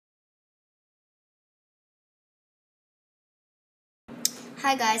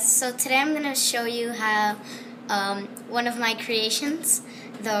Hi guys, so today I'm going to show you how one of my creations,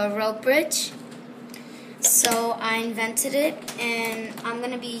 the rope bridge. So I invented it and I'm going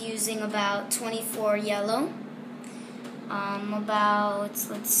to be using about 24 yellow, about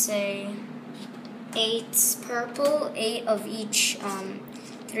let's say 8 purple, 8 of each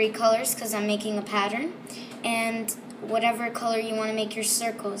 3 colors because I'm making a pattern, and whatever color you want to make your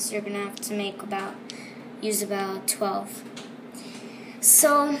circles, you're going to have to use about 12.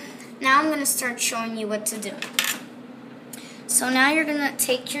 So now I'm going to start showing you what to do. So now you're going to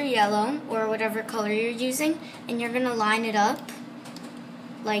take your yellow or whatever color you're using and you're going to line it up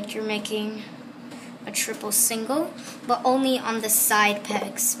like you're making a triple single, but only on the side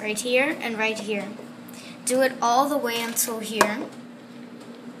pegs, right here and right here. Do it all the way until here.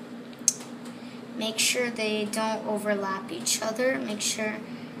 Make sure they don't overlap each other. Make sure.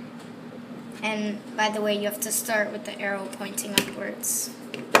 And by the way, you have to start with the arrow pointing upwards.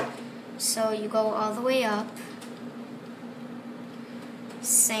 So you go all the way up.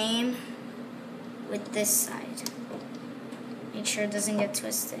 Same with this side. Make sure it doesn't get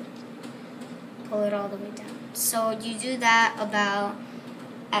twisted. Pull it all the way down. So you do that about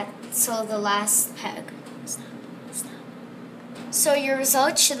till the last peg. Stop. So your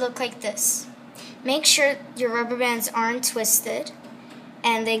result should look like this. Make sure your rubber bands aren't twisted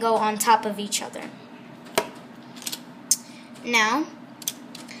and they go on top of each other. Now,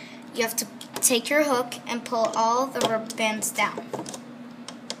 you have to take your hook and pull all the rubber bands down,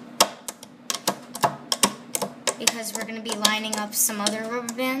 because we're going to be lining up some other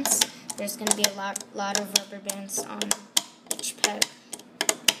rubber bands. There's going to be a lot of rubber bands on each peg.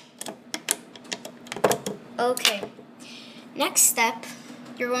 Okay, next step,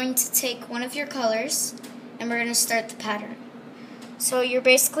 you're going to take one of your colors and we're going to start the pattern. So you're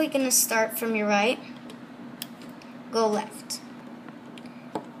basically going to start from your right, go left.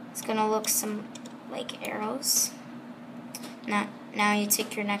 It's going to look some like arrows. Now you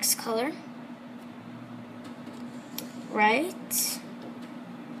take your next color, right,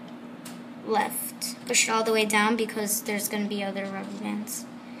 left. Push it all the way down because there's going to be other rubber bands.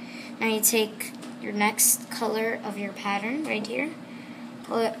 Now you take your next color of your pattern right here,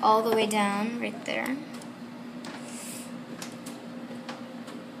 pull it all the way down right there.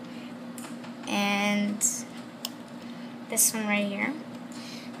 And this one right here.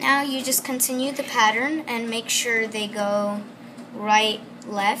 Now you just continue the pattern and make sure they go right,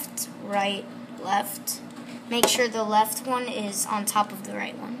 left, right, left. Make sure the left one is on top of the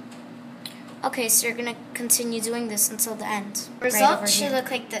right one. Okay, so you're going to continue doing this until the end. Result should look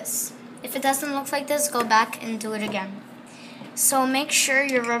like this. If it doesn't look like this, go back and do it again. So make sure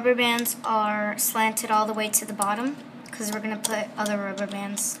your rubber bands are slanted all the way to the bottom, because we're going to put other rubber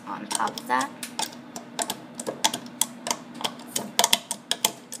bands on top of that.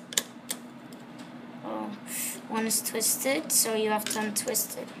 Oh, one is twisted, so you have to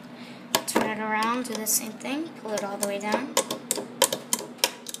untwist it. Turn it around, do the same thing, pull it all the way down.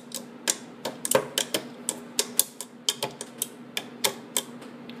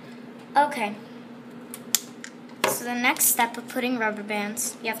 Okay. So the next step of putting rubber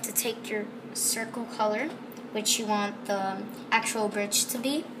bands, you have to take your circle color, which you want the actual bridge to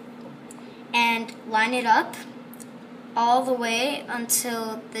be, and line it up all the way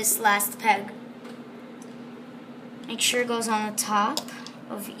until this last peg. Make sure it goes on the top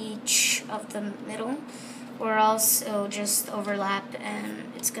of each of the middle, or else it'll just overlap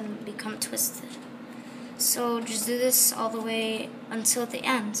and it's going to become twisted. So just do this all the way until the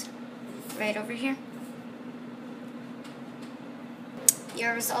end, right over here.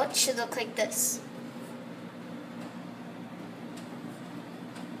 Your result should look like this.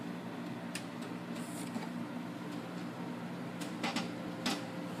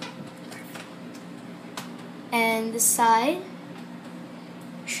 And the side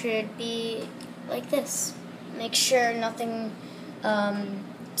should be like this. Make sure nothing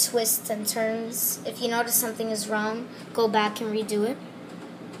twists and turns. If you notice something is wrong, go back and redo it.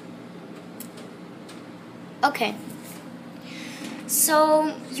 Okay.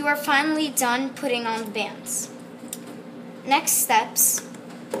 So you are finally done putting on the bands. Next steps,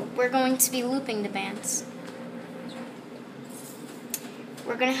 we're going to be looping the bands.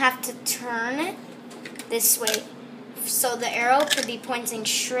 We're going to have to turn it this way, so the arrow could be pointing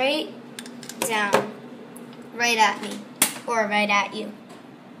straight down, right at me, or right at you.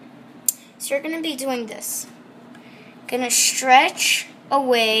 So you're going to be doing this. Going to stretch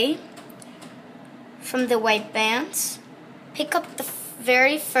away from the white bands, pick up the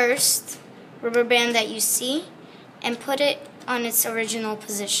very first rubber band that you see, and put it on its original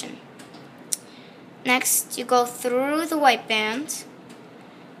position. Next, you go through the white band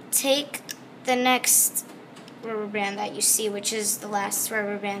take the next rubber band that you see, which is the last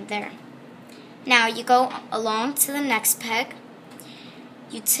rubber band there. Now you go along to the next peg.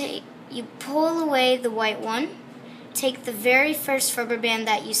 You pull away the white one. Take the very first rubber band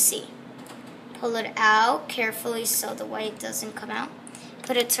that you see. Pull it out carefully so the white doesn't come out.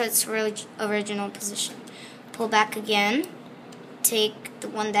 Put it to its original position. Pull back again. Take the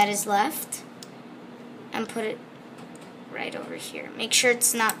one that is left and put it right over here. Make sure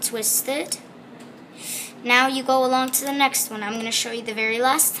it's not twisted. Now you go along to the next one. I'm going to show you the very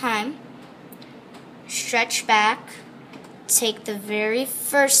last time. Stretch back. Take the very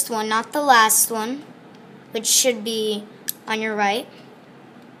first one, not the last one, which should be on your right.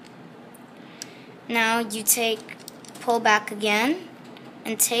 Now you pull back again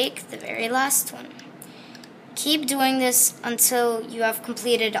and take the very last one. Keep doing this until you have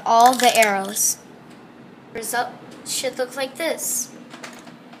completed all the arrows. The result should look like this.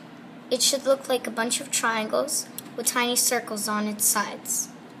 It should look like a bunch of triangles with tiny circles on its sides.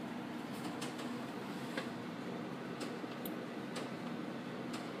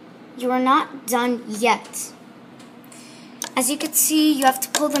 You are not done yet. As you can see, you have to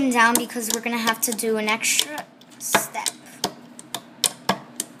pull them down because we're going to have to do an extra step.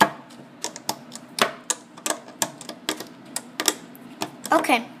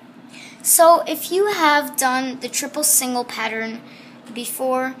 Okay, so if you have done the triple single pattern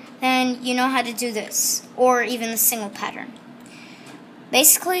before, then you know how to do this, or even the single pattern.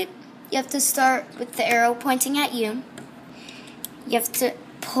 Basically, you have to start with the arrow pointing at you. You have to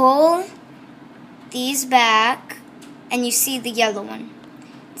pull these back, and you see the yellow one.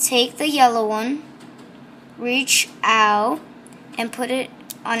 Take the yellow one, reach out, and put it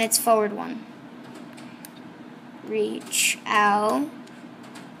on its forward one. Reach out,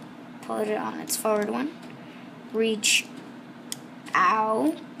 put it on its forward one. Reach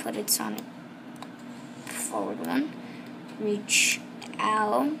out, put it on its forward one. Reach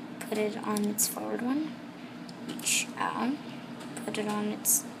out, put it on its forward one. Reach out, put it on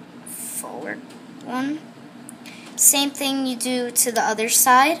its forward one. Same thing you do to the other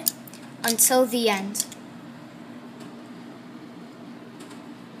side until the end.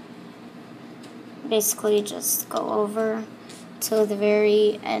 Basically just go over till the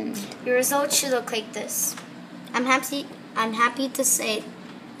very end. Your result should look like this. I'm happy to say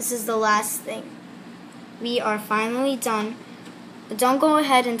this is the last thing. We are finally done. But don't go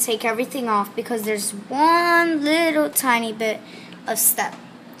ahead and take everything off because there's one little tiny bit of step.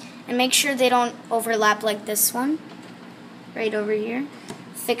 And make sure they don't overlap like this one, right over here.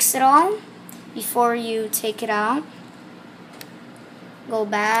 Fix it all before you take it out. Go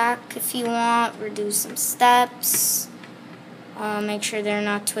back if you want, reduce some steps. Make sure they're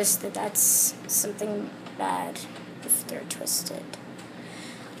not twisted. That's something bad if they're twisted.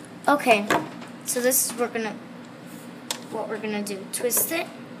 Okay, so this is what we're gonna do. Twist it,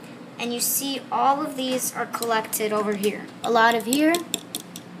 and you see all of these are collected over here. A lot of here,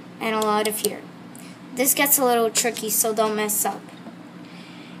 and a lot of here. This gets a little tricky, so don't mess up.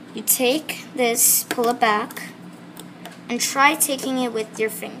 You take this, pull it back, and try taking it with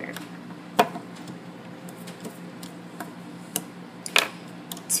your finger.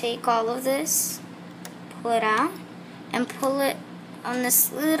 Take all of this, pull it out, and pull it on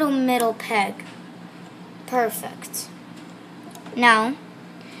this little middle peg. Perfect. Now,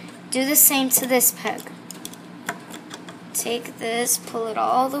 do the same to this peg. Take this, pull it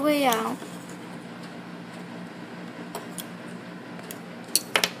all the way out.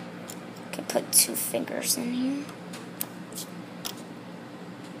 Okay, put 2 fingers in here.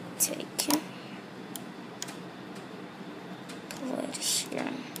 Take it. Pull it here.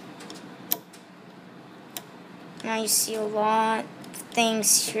 Now you see a lot of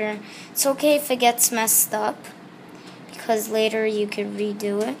things here. It's okay if it gets messed up, because later you can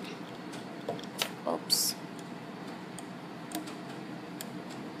redo it. Oops.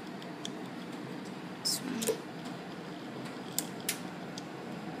 This one.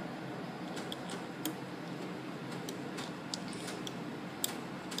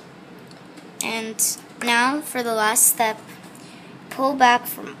 And now for the last step, pull back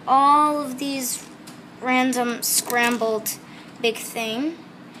from all of these random scrambled big thing.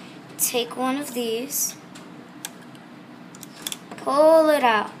 Take one of these, pull it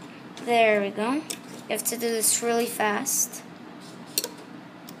out. There we go. You have to do this really fast.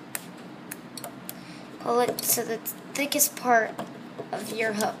 Pull it to the thickest part of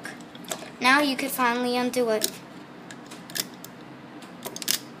your hook. Now you can finally undo it.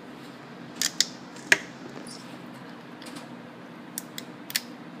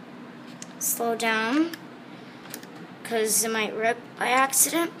 Slow down, because it might rip by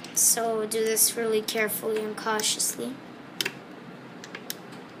accident. So do this really carefully and cautiously.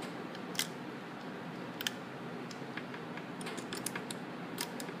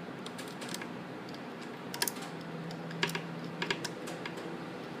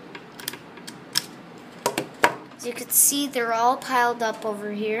 As you can see, they're all piled up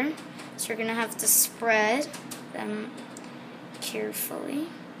over here. So you're going to have to spread them carefully.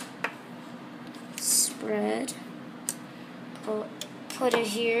 Spread. Put it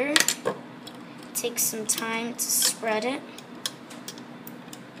here. Take some time to spread it,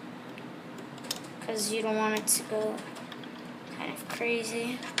 because you don't want it to go kind of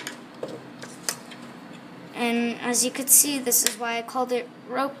crazy. And as you can see, this is why I called it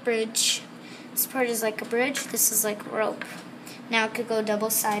rope bridge. This part is like a bridge, this is like rope. Now it could go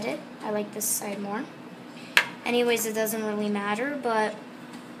double-sided. I like this side more. Anyways, it doesn't really matter, but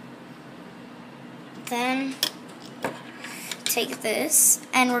then take this,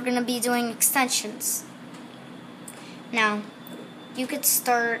 and we're going to be doing extensions. Now, you could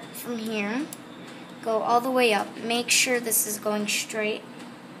start from here, go all the way up. Make sure this is going straight.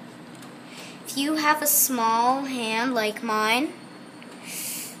 If you have a small hand like mine,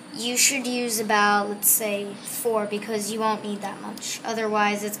 you should use about, let's say, 4, because you won't need that much.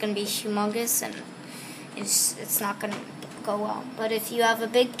 Otherwise, it's going to be humongous and it's not going to go well. But if you have a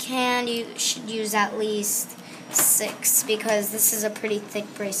big hand, you should use at least 6, because this is a pretty thick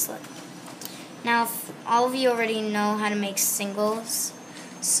bracelet. Now, all of you already know how to make singles,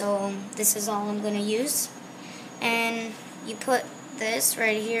 so this is all I'm going to use. And you put this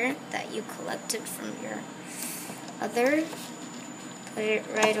right here that you collected from your other. Put it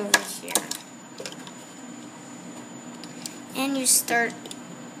right over here. And you start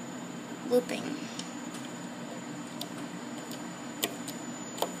looping.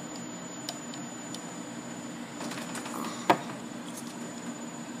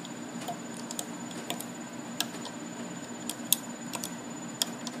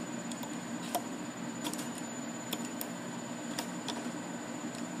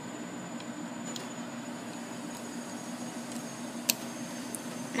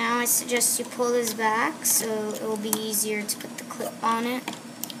 Now I suggest you pull this back so it will be easier to put the clip on it.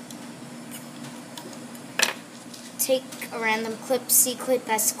 Take a random clip, C-clip,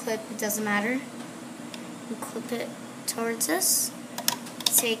 S-clip, it doesn't matter. And clip it towards us.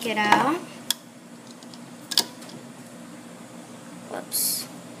 Take it out. Whoops.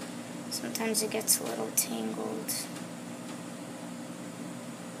 Sometimes it gets a little tangled.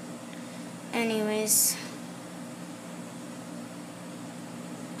 Anyways.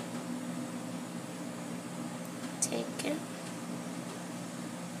 Take it.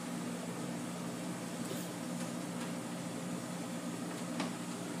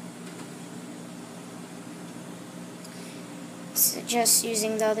 Suggest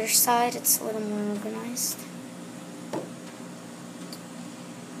using the other side, it's a little more organized.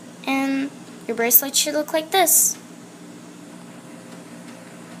 And your bracelet should look like this.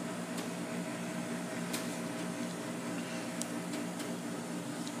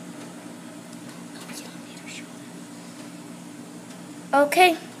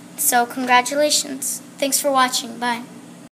 Okay, so congratulations. Thanks for watching. Bye.